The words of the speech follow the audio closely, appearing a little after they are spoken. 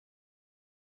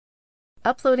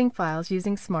Uploading files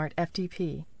using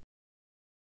SmartFTP.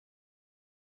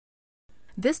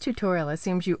 This tutorial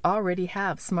assumes you already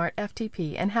have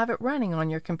SmartFTP and have it running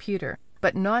on your computer,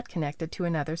 but not connected to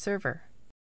another server.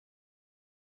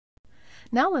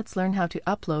 Now let's learn how to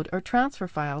upload or transfer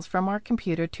files from our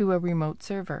computer to a remote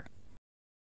server.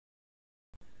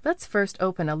 Let's first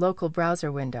open a local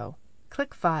browser window.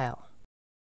 Click File.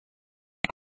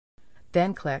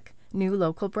 Then click New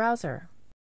Local Browser.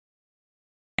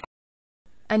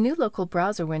 A new local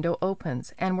browser window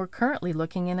opens, and we're currently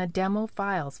looking in a Demo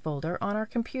Files folder on our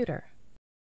computer.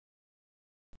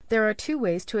 There are two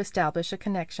ways to establish a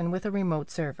connection with a remote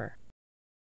server.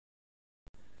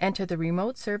 Enter the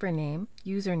remote server name,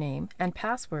 username, and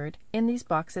password in these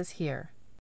boxes here.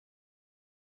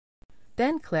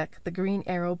 Then click the green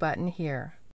arrow button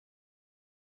here.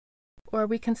 Or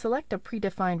we can select a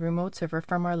predefined remote server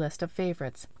from our list of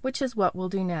favorites, which is what we'll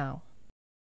do now.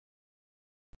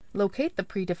 Locate the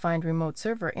predefined remote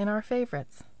server in our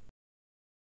favorites.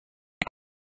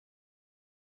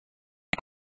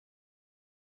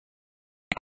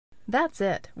 That's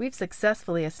it. We've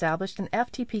successfully established an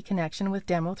FTP connection with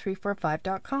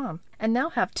demo345.com and now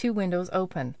have two windows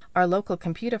open. Our local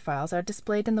computer files are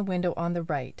displayed in the window on the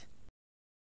right,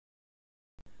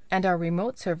 and our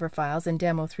remote server files in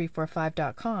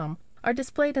demo345.com are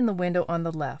displayed in the window on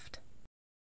the left.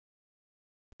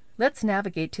 Let's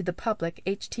navigate to the public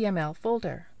HTML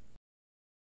folder.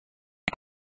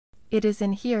 It is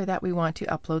in here that we want to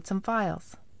upload some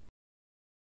files.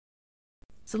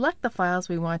 Select the files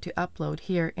we want to upload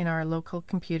here in our local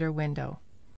computer window.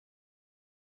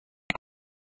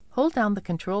 Hold down the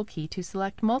Control key to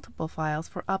select multiple files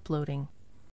for uploading.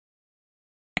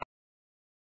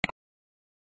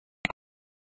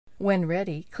 When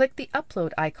ready, click the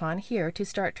Upload icon here to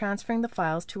start transferring the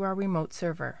files to our remote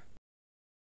server.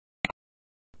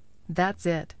 That's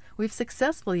it. We've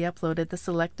successfully uploaded the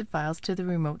selected files to the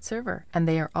remote server, and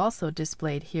they are also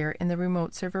displayed here in the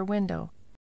remote server window.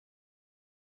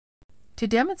 To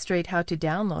demonstrate how to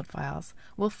download files,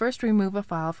 we'll first remove a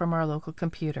file from our local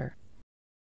computer.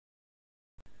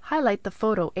 Highlight the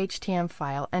photo HTML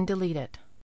file and delete it.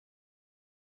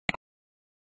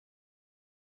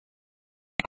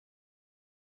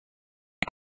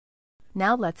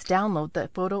 Now let's download the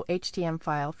photo HTML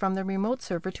file from the remote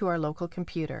server to our local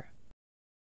computer.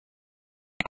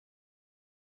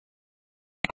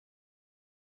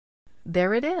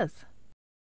 There it is.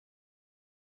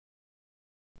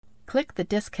 Click the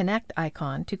Disconnect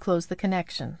icon to close the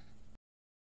connection.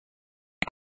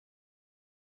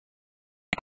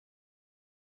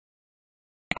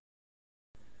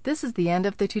 This is the end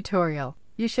of the tutorial.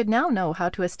 You should now know how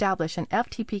to establish an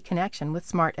FTP connection with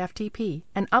SmartFTP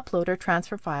and upload or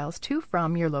transfer files to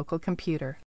from your local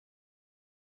computer.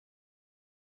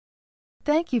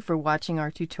 Thank you for watching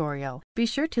our tutorial. Be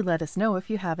sure to let us know if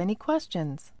you have any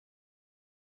questions.